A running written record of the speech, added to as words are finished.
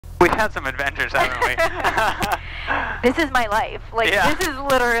We've had some adventures, haven't we? This is my life. Like, yeah. This is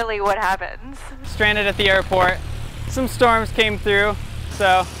literally what happens. Stranded at the airport. Some storms came through,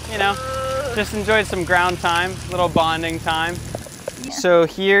 so, you know, just enjoyed some ground time, little bonding time. Yeah. So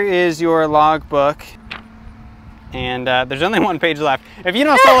here is your logbook, and there's only one page left. If you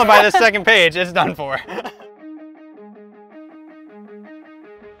don't solo by the second page, it's done for.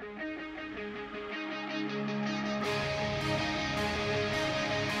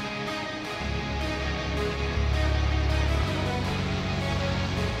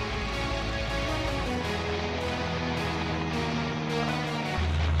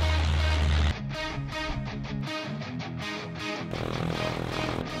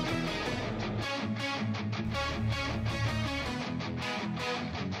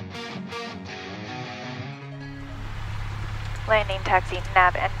 Landing, taxi,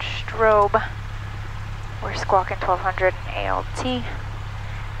 nav, and strobe. We're squawking 1200 and ALT,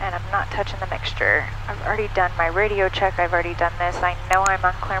 and I'm not touching the mixture. I've already done my radio check. I've already done this. I know I'm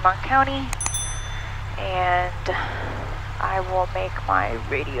on Claremont County, and I will make my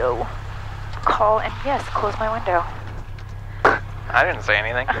radio call, and yes, close my window. I didn't say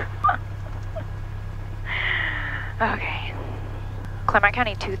anything. Okay. Claremont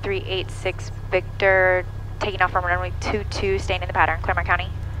County 2386 Victor, taking off from runway 22, staying in the pattern, Claremont County.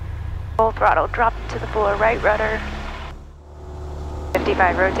 Full throttle, drop to the floor, right rudder.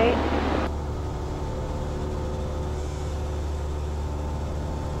 55, rotate.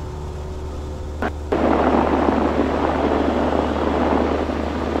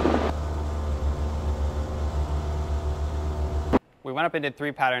 We went up and did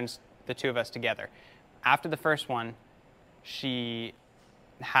 3 patterns, the 2 of us together. After the first one, she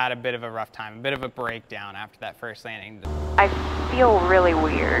had a bit of a rough time, a bit of a breakdown after that first landing. I feel really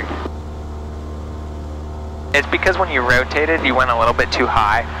weird. It's because when you rotated, you went a little bit too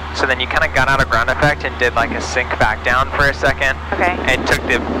high, so then you kind of got out of ground effect and did like a sink back down for a second. Okay. It took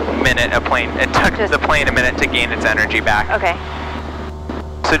the plane a minute to gain its energy back. Okay.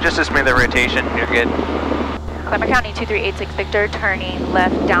 So just a smoother rotation, you're good. Claremont County 2386 Victor, turning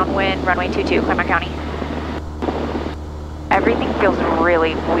left downwind, runway 22, Claremont County. Everything feels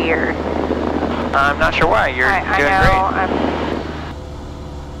really weird. I'm not sure why. You're doing great.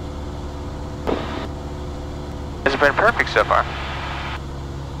 It's been perfect so far.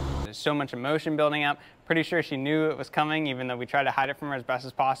 There's so much emotion building up. Pretty sure she knew it was coming, even though we tried to hide it from her as best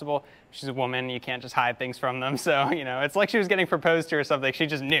as possible. She's a woman, you can't just hide things from them. So, you know, it's like she was getting proposed to or something. She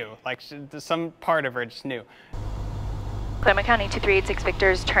just knew, like some part of her just knew. Claremont County 2386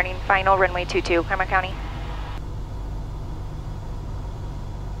 Victor's turning final, runway 22, Claremont County.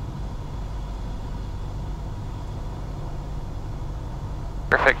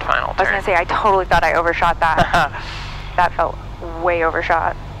 Perfect final turn. I was gonna say, I totally thought I overshot that. That felt way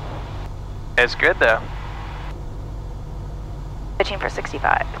overshot. It's good though. Pitching for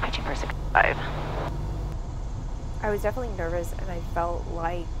 65, pitching for 65. I was definitely nervous, and I felt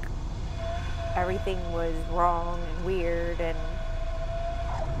like everything was wrong and weird, and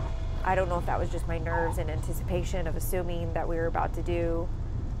I don't know if that was just my nerves and anticipation of assuming that we were about to do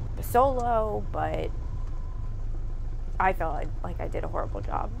the solo, but I felt like I did a horrible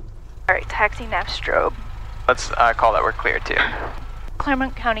job. All right, taxi, nav, strobe. Let's call that we're clear too.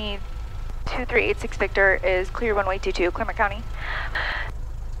 Claremont County 2386 Victor is clear, runway 22, Claremont County.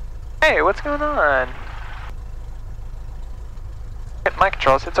 Hey, what's going on? My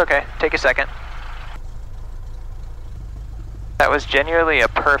controls, it's okay. Take a second. That was genuinely a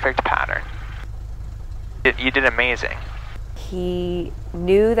perfect pattern. You did amazing. He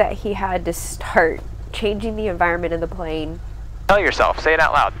knew that he had to start changing the environment in the plane. Tell yourself, say it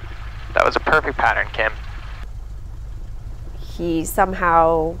out loud. That was a perfect pattern, Kim. He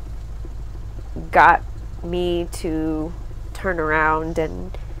somehow got me to turn around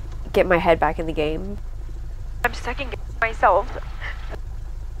and get my head back in the game. I'm second guessing myself.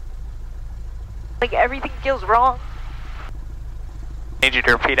 Like, everything feels wrong. I need you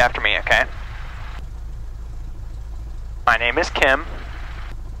to repeat after me, okay? My name is Kim.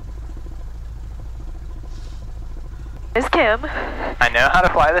 Miss Kim. I know how to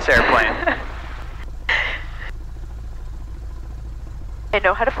fly this airplane. I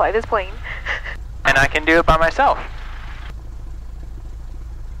know how to fly this plane. And I can do it by myself.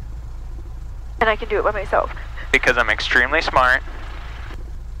 And I can do it by myself. Because I'm extremely smart.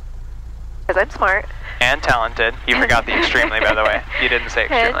 Because I'm smart. And talented. You forgot the extremely, by the way. You didn't say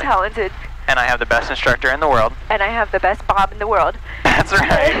extremely. And talented. And I have the best instructor in the world. And I have the best Bob in the world. That's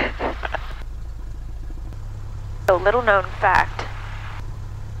right. A little known fact. You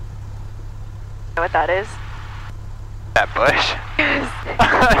know what that is? That bush?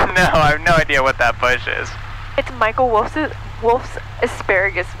 know. I have no idea what that bush is. It's Michael Wolf's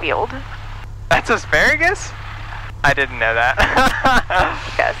asparagus field. That's asparagus? I didn't know that.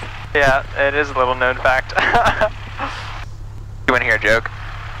 Yes. Yeah, it is a little known fact. You want to hear a joke?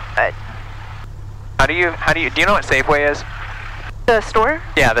 Do you know what Safeway is? The store?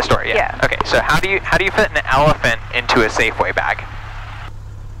 Yeah, the store, yeah. Okay, so how do you fit an elephant into a Safeway bag?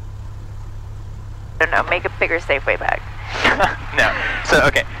 I don't know, make a bigger Safeway bag. No. So,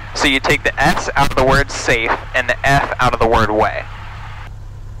 okay, so you take the S out of the word safe and the F out of the word way.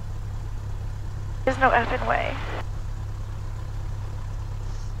 There's no F in way.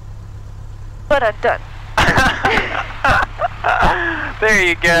 But I'm done. There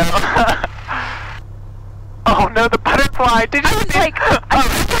you go. Oh no, the butterfly! Did you see? Like,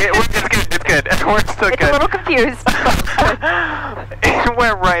 it's good, it's good. We're still good. It's a little confused. It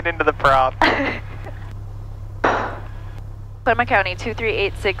went right into the prop. Clermont County,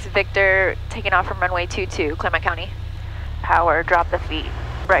 2386 Victor, taking off from runway 22, Clermont County. Power, drop the feet.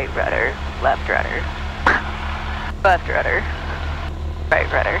 Right rudder, left rudder. Left rudder. Right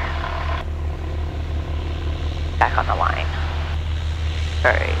rudder. Back on the line.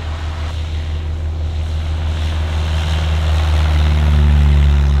 Alright.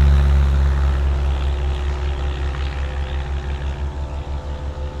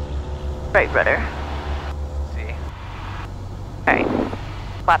 Right rudder. See. Alright.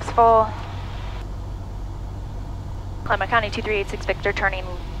 Flaps full. Clermont County 2386 Victor turning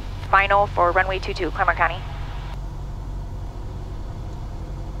final for runway 22, Clermont County.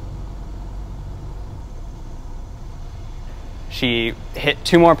 She hit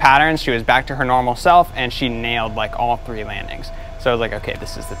 2 more patterns, she was back to her normal self, and she nailed like all 3 landings. So I was like, okay,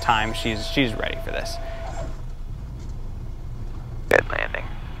 this is the time, she's ready for this. Good landing.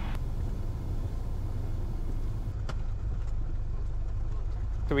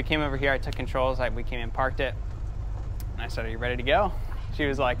 So we came over here, I took controls, we came in, parked it, and I said, are you ready to go? She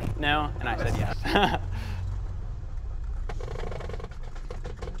was like, no, and I said yes.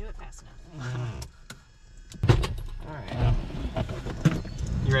 Do it fast enough. Alright.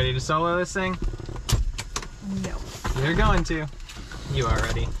 You ready to solo this thing? No. You're going to. You are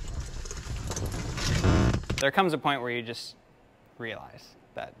ready. There comes a point where you just realize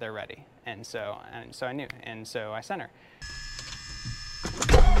that they're ready. And so I knew, and so I sent her.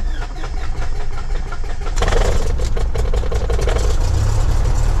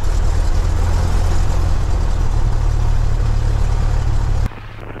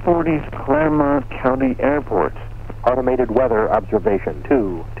 Clermont County Airport. Automated weather observation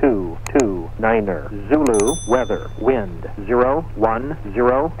 2229er. Zulu weather wind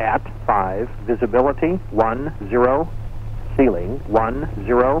 010 at 5 visibility 10 ceiling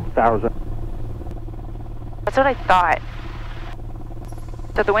 10,000. That's what I thought.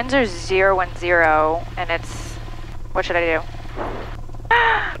 So the winds are 010 and it's, what should I do?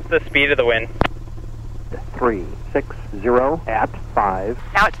 What's the speed of the wind? 360 at 5.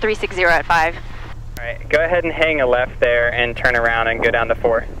 Now it's 360 at 5. All right, go ahead and hang a left there and turn around and go down to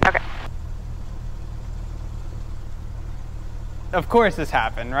 4. Okay. Of course this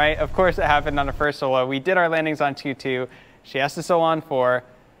happened, right? Of course it happened on the first solo. We did our landings on 2-2. She has to solo on 4.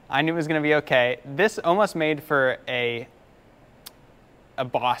 I knew it was going to be okay. This almost made for a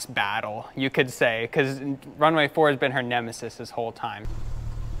boss battle, you could say, because runway 4 has been her nemesis this whole time.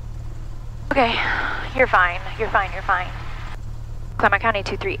 Okay, you're fine. You're fine. You're fine. Clermont County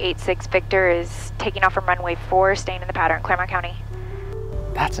 2386 Victor is taking off from runway 4, staying in the pattern. Clermont County.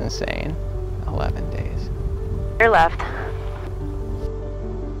 That's insane. 11 days. You're left.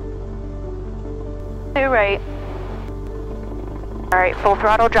 You're right. All right, full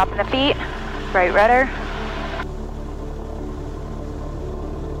throttle, dropping the feet. Right rudder.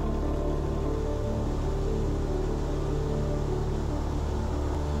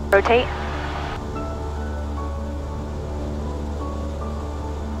 Rotate.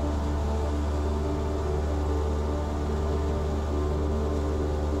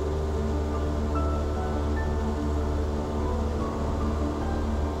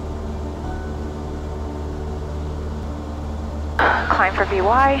 Climb for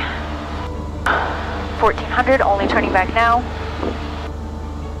VY. 1400, only turning back now.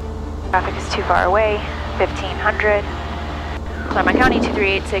 Traffic is too far away. 1500. Clermont County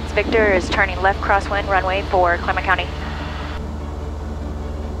 2386 Victor is turning left crosswind runway 4, Clermont County.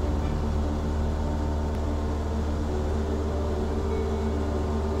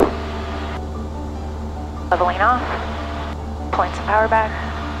 Leveling off. Pulling some power back.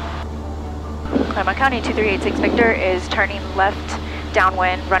 Clermont County 2386 Victor is turning left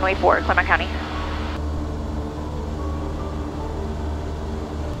downwind runway 4, Clermont County.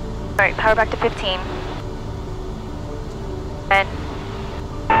 Alright, power back to 15. 10.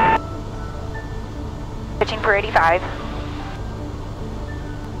 Pitching for 85.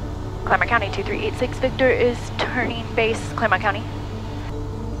 Claremont County 2386 Victor is turning base, Claremont County.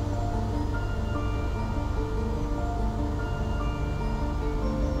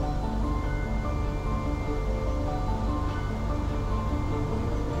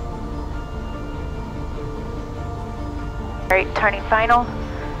 Alright, turning final.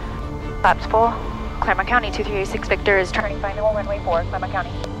 Flaps full. Claremont County 2386 Victor is turning final, runway 4, Claremont County.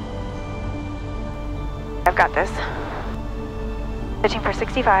 I've got this. Pitching for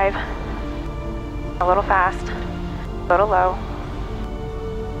 65. A little fast. A little low.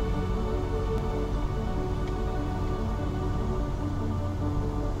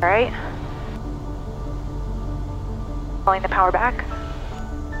 Alright. Pulling the power back.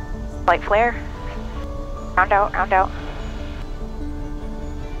 Slight flare. Round out, round out.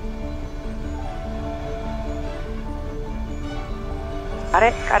 Got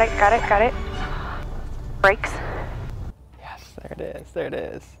it, got it, got it, got it. Brakes. Yes, there it is, there it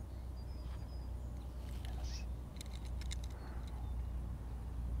is.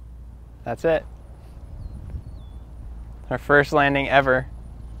 That's it. Her first landing ever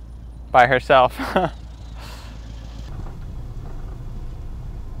by herself.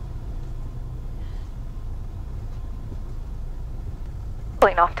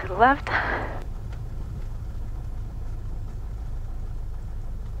 Pulling off to the left.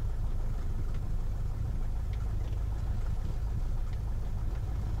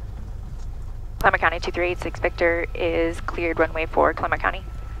 Claremont County 2386 Victor is cleared runway 4, Claremont County.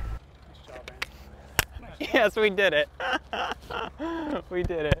 Yes, we did it. We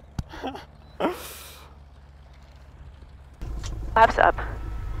did it. Flaps up.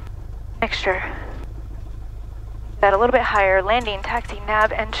 Mixture. That a little bit higher. Landing, taxi,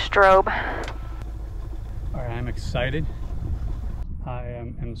 nav, and strobe. All right, I'm excited. I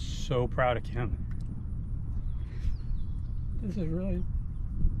am so proud of Kim. This is really...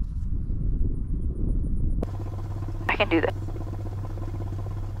 I can do this.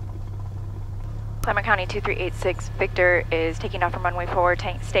 Claremont County 2386 Victor is taking off from runway 4,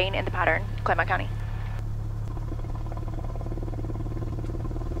 staying in the pattern, Claremont County.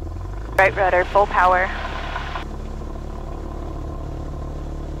 Right rudder, full power.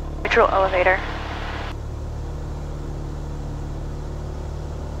 Neutral elevator.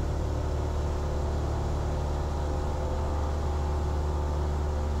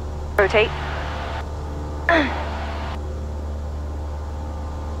 Rotate.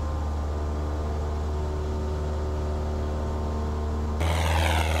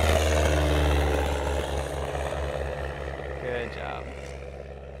 Good job.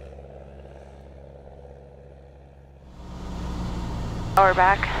 Power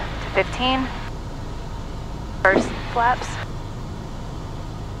back to 15. First flaps.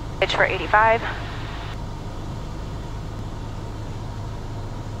 Pitch for 85.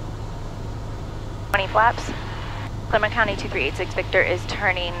 Flaps. Claremont County 2386 Victor is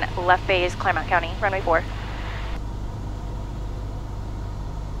turning left base, Claremont County, runway 4.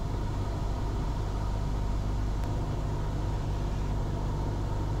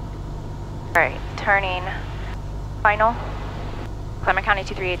 Alright, turning final. Claremont County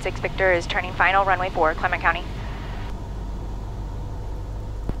 2386 Victor is turning final, runway 4, Claremont County.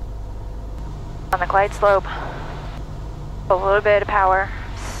 On the glide slope, a little bit of power,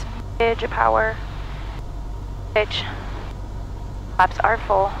 smidge of power. Pitch. Flaps are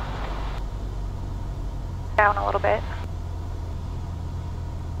full. Down a little bit.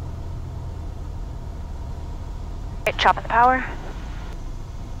 Right, chopping the power.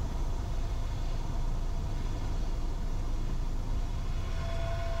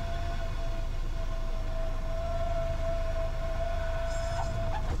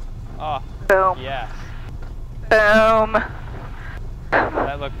 Oh, boom. yes. Boom.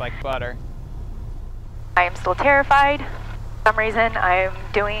 That looked like butter. I am still terrified. For some reason, I'm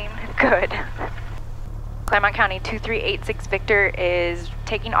doing good. Claremont County 2386 Victor is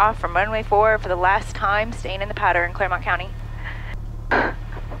taking off from runway 4 for the last time, staying in the pattern, Claremont County.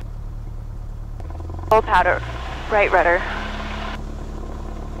 Full powder, right rudder.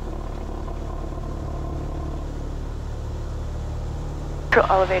 Neutral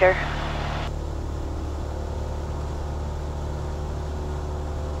elevator.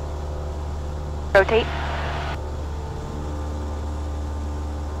 Rotate.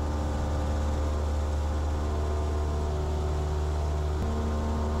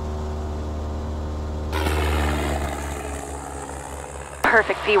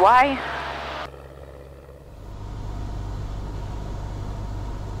 Perfect VY.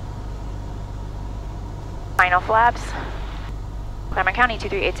 Final flaps. Claremont County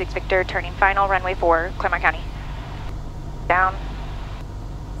 2386 Victor, turning final, runway 4, Claremont County. Down.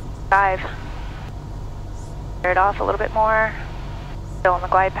 5. Start it off a little bit more. Still on the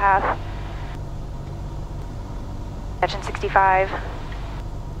glide path. Attention 65.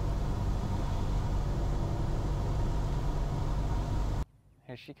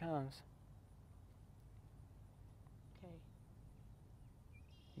 Here she comes. Okay.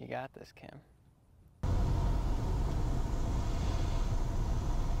 You got this, Kim.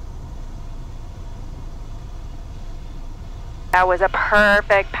 That was a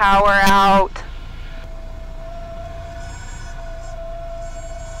perfect power out.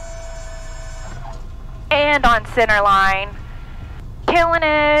 And on center line. Killing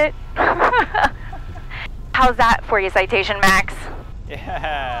it. How's that for you, Citation Max?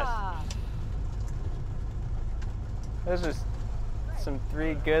 Yes. Those are some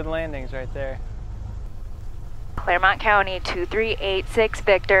 3 good landings right there. Claremont County 2386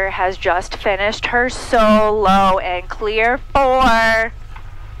 Victor has just finished her solo and clear 4.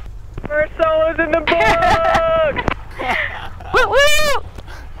 First solo's in the book! Woo woo!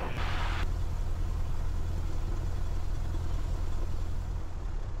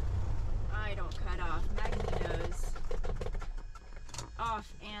 I don't cut off. Magnetos.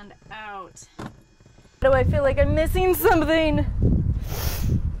 Off and out. Do I feel like I'm missing something?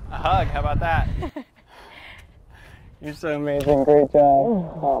 A hug, how about that? You're so amazing, great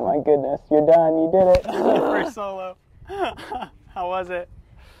job. Oh my goodness, you're done, you did it. First solo. How was it?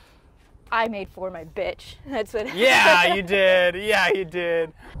 I made 4 my bitch. That's what. Yeah, you did. Yeah, you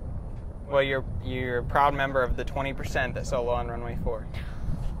did. Well, you're a proud member of the 20% that solo on runway 4.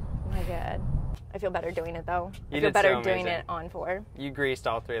 Oh my god. I feel better doing it though. You I feel did better so doing amazing. it on 4. You greased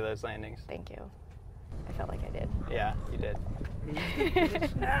all 3 of those landings. Thank you. I felt like I did. Yeah, you did.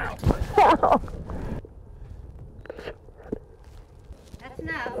 That's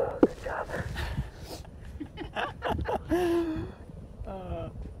enough. Good job.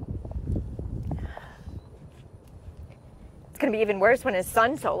 It's gonna be even worse when his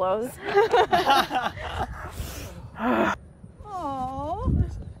son solos.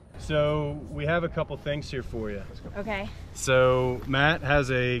 So we have a couple things here for you. Okay. So Matt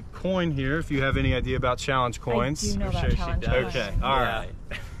has a coin here. If you have any idea about challenge coins, I do know I'm about sure she challenge does. coins. Okay, all Yeah.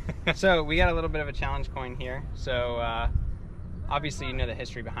 right. So we got a little bit of a challenge coin here. So obviously you know the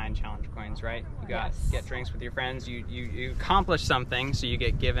history behind challenge coins, right? You get drinks with your friends. You accomplish something, so you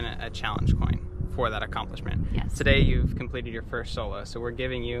get given a challenge coin for that accomplishment. Yes. Today you've completed your first solo, so we're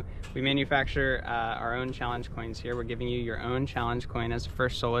giving you. We manufacture our own challenge coins here. We're giving you your own challenge coin as a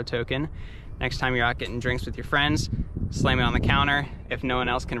first solo token. Next time you're out getting drinks with your friends, slam it on the counter. If no one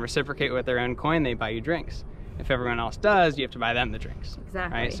else can reciprocate with their own coin, they buy you drinks. If everyone else does, you have to buy them the drinks.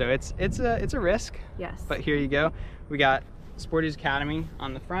 Exactly. Right? So it's a risk. Yes. But here you go. We got Sporty's Academy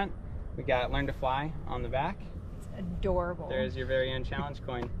on the front. We got Learn to Fly on the back. It's adorable. There's your very own challenge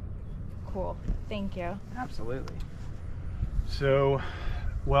coin. Cool. Thank you. Absolutely. So,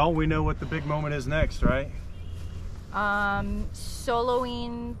 well, we know what the big moment is next, right?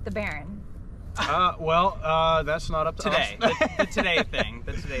 Soloing the Baron. That's not up to Today. us. The today thing.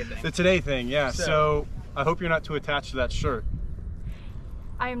 The today thing. The today thing, yeah. So- So I hope you're not too attached to that shirt.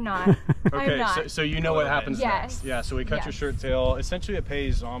 I'm not. I'm Okay, not. so you know what happens Yes. next. Yeah, so we cut your Yes. shirt tail. Essentially it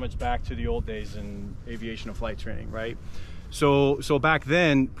pays homage back to the old days in aviation and flight training, right? So back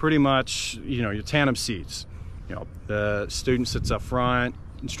then, pretty much, you know, your tandem seats, you know, the student sits up front,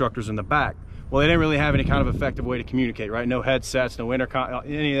 instructors in the back. Well, they didn't really have any kind of effective way to communicate, right? No headsets, no intercom,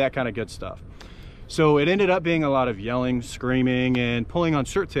 any of that kind of good stuff. So it ended up being a lot of yelling, screaming, and pulling on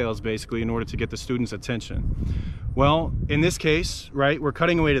shirt tails, basically, in order to get the students' attention. Well, in this case, right, we're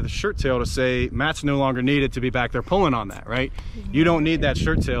cutting away to the shirt tail to say Matt's no longer needed to be back there pulling on that, right? You don't need that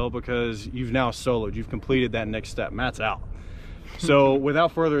shirt tail because you've now soloed. You've completed that next step. Matt's out. So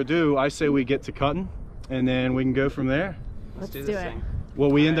without further ado, I say we get to cutting, and then we can go from there. Let's do do this it. thing.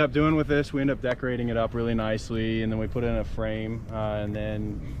 What we end up doing with this, we end up decorating it up really nicely, and then we put it in a frame, and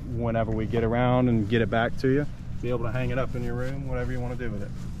then whenever we get around and get it back to you, be able to hang it up in your room, whatever you want to do with it.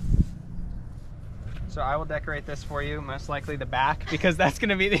 So I will decorate this for you, most likely the back, because that's going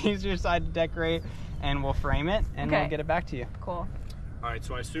to be the easier side to decorate, and we'll frame it, and Okay. we'll get it back to you. Cool. All right,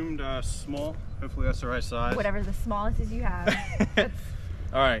 so I assumed small. Hopefully that's the right size. Whatever the smallest is you have.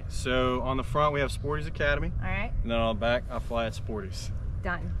 All right, so on the front we have Sporty's Academy, All right. and then on the back I fly at Sporty's.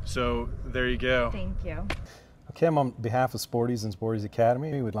 Done. So there you go. Thank you. Kim, on behalf of Sporty's and Sporty's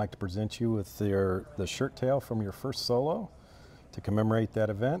Academy, we'd like to present you with the shirt tail from your first solo to commemorate that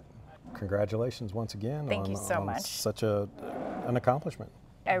event. Congratulations once again Thank you so on much. such an accomplishment.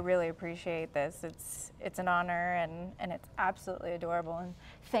 I really appreciate this. It's an honor, and it's absolutely adorable. And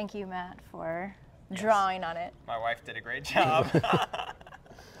thank you, Matt, for drawing on it. My wife did a great job.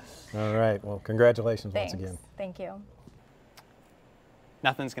 All right. Well, congratulations Thanks. once again. Thank you.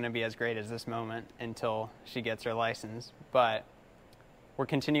 Nothing's going to be as great as this moment until she gets her license, but we're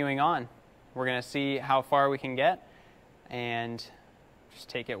continuing on. We're going to see how far we can get and just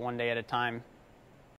take it one day at a time.